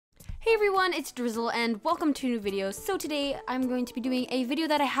Hey everyone, it's Drizzzle and welcome to a new video. So today I'm going to be doing a video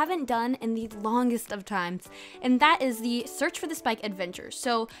that I haven't done in the longest of times, and that is the Search for the Spike adventure.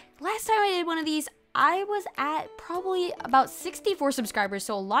 So last time I did one of these, I was at probably about 64 subscribers,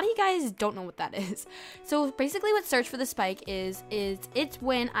 so a lot of you guys don't know what that is. So basically what Search for the Spike is it's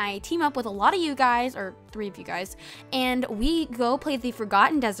when I team up with a lot of you guys, or 3 of you guys, and we go play the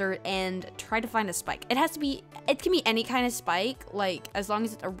Forgotten Desert and try to find a spike. It can be any kind of spike, like as long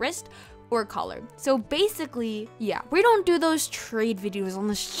as it's a wrist or a collar. So basically, yeah, we don't do those trade videos on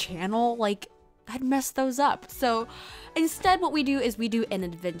this channel, like I'd mess those up. So instead what we do is we do an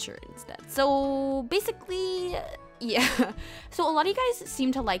adventure instead. So basically, yeah. So a lot of you guys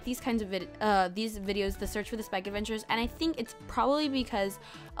seem to like these kinds of these videos, the Search for the Spike adventures, and I think it's probably because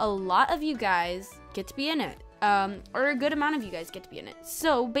a lot of you guys get to be in it. Or a good amount of you guys get to be in it.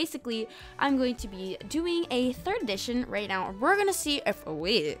 So basically, I'm going to be doing a 3rd edition right now. We're gonna see if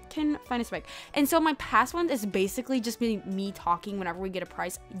we can find a spike. And so my past one is basically just me talking whenever we get a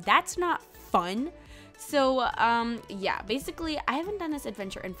prize. That's not fun. So yeah, basically I haven't done this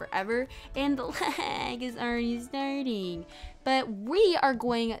adventure in forever and the lag is already starting. But we are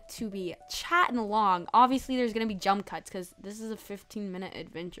going to be chatting along. Obviously there's gonna be jump cuts because this is a 15-minute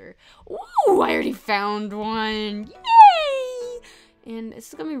adventure. Ooh, I already found one. Yay! And this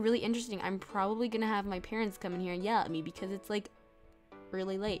is gonna be really interesting. I'm probably gonna have my parents come in here and yell at me because it's like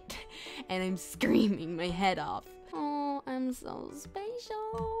really late and I'm screaming my head off. Oh, I'm so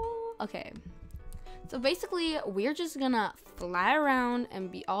special. Okay. So basically, we're just gonna fly around and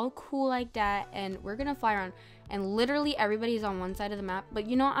be all cool like that, and we're gonna fly around, and literally everybody's on one side of the map. But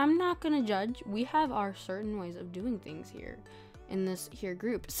you know, I'm not gonna judge. We have our certain ways of doing things here in this here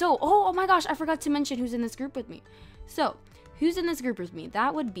group. So, oh my gosh, I forgot to mention who's in this group with me. So, who's in this group with me?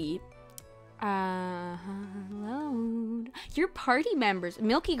 That would be, hello, your party members.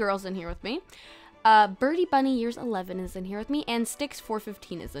 Milky Girl's in here with me. Birdie Bunny Years 11 is in here with me, and Sticks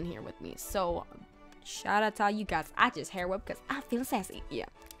 415 is in here with me. So shout out to all you guys. I just hair whip because I feel sassy. Yeah.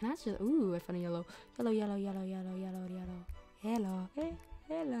 And that's just, ooh, I found a yellow. Yellow, yellow, yellow, yellow, yellow, yellow. Hello. Hey,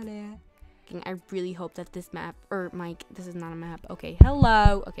 hello there. I really hope that this map, or Mike, this is not a map. Okay,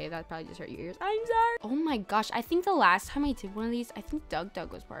 hello. Okay, that probably just hurt your ears. I'm sorry. Oh my gosh, I think the last time I did one of these, I think Doug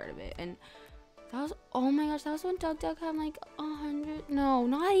was part of it. And that was, oh my gosh, that was when Doug had like 100, no,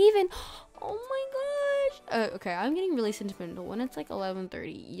 not even. Oh my gosh. Okay, I'm getting really sentimental. When it's like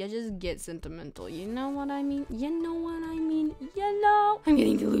 11:30, you just get sentimental. You know what I mean? You know what I mean? You know? I'm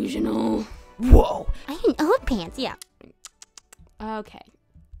getting delusional. Whoa. I need old pants, yeah. Okay.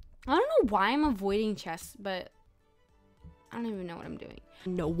 I don't know why I'm avoiding chests, but I don't even know what I'm doing.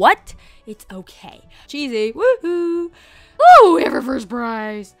 You know what? It's okay. Cheesy. Woohoo. Woo! We have our first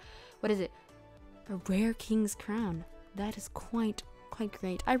prize. What is it? A rare king's crown. That is quite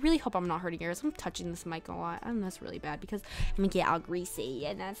great. I really hope I'm not hurting yours. I'm touching this mic a lot, and that's really bad because I'm gonna get all greasy,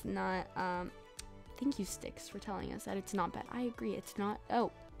 and that's not. Thank you, Sticks, for telling us that it's not bad. I agree, it's not.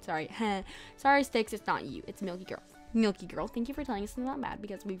 Oh, sorry, sorry, Sticks. It's not you. It's Milky Girl. Milky Girl, thank you for telling us it's not bad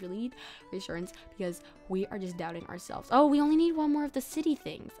because we really need reassurance because we are just doubting ourselves. Oh, we only need one more of the city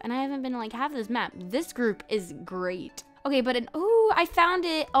things, and I haven't been like half this map. This group is great. Okay, but oh, I found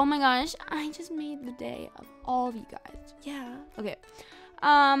it. Oh my gosh, I just made the day of all of you guys. Yeah. Okay.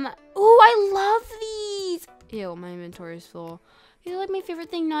 Oh, I love these. Ew, my inventory is full. These are like my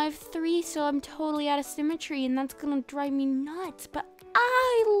favorite thing. Now I have 3, so I'm totally out of symmetry, and that's gonna drive me nuts. But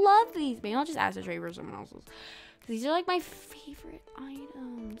I love these. Maybe I'll just ask to trade for someone else's. These are like my favorite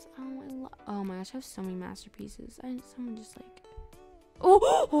items. Oh my gosh, I have so many masterpieces. Someone just like.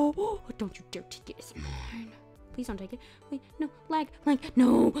 Oh, don't you dare take it. It's mine. Please don't take it. Wait, no, lag,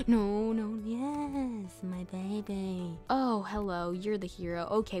 no, yes, my baby. Oh, hello, you're the hero.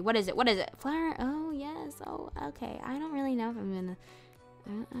 Okay, what is it? Flower, oh, yes, oh, okay. I don't really know if I'm gonna,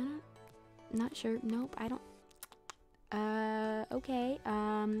 not sure, nope, I don't, okay,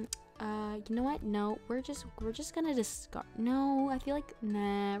 you know what? No, we're just gonna discard, no, I feel like,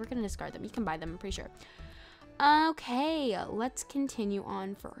 nah, we're gonna discard them. You can buy them, I'm pretty sure. Okay, let's continue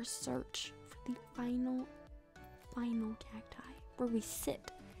on for our search for the final cacti, where we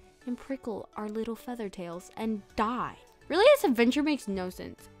sit and prickle our little feather tails and die. Really, this adventure makes no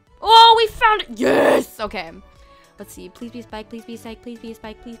sense. Oh, we found it. Yes. Okay, let's see. Please be a spike. Please be a spike. Please be a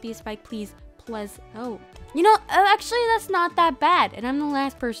spike. Please be a spike. Please. Oh, you know, actually that's not that bad, and I'm the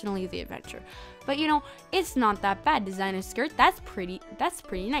last person to leave the adventure, but you know, it's not that bad. Designer skirt, that's pretty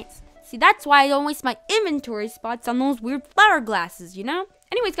nice. See, that's why I don't waste my inventory spots on those weird flower glasses, you know.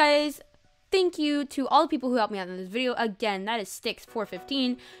 Anyways, guys, thank you to all the people who helped me out in this video. Again, that is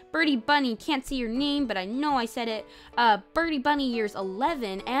Sticks415, Birdie Bunny, can't see your name, but I know I said it, Birdie Bunny years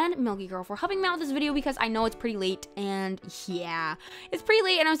 11, and Milky Girl for helping me out with this video because I know it's pretty late, and yeah, it's pretty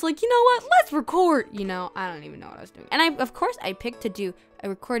late, and I was like, you know what, let's record, you know, I don't even know what I was doing. And of course, I picked to do a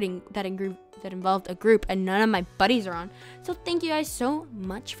recording that involved a group, and none of my buddies are on, so thank you guys so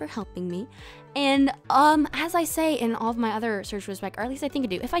much for helping me. And as I say in all of my other search for the spike, or at least I think I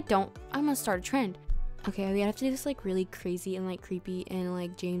do, if I don't, I'm gonna start a trend. Okay, we have to do this like really crazy and like creepy and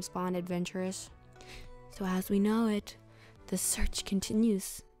like James Bond adventurous. So as we know it, the search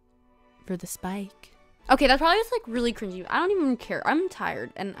continues for the spike. Okay, that probably was like really cringy. I don't even care. I'm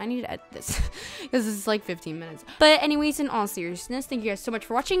tired and I need to edit this because this is like 15 minutes. But anyways, in all seriousness, thank you guys so much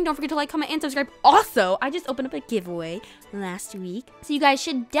for watching. Don't forget to like, comment, and subscribe. Also, I just opened up a giveaway last week, so you guys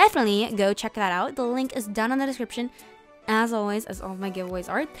should definitely go check that out. The link is down in the description, as always, as all of my giveaways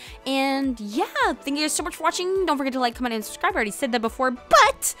are. And yeah, thank you guys so much for watching. Don't forget to like, comment, and subscribe. I already said that before,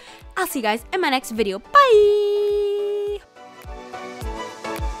 but I'll see you guys in my next video. Bye!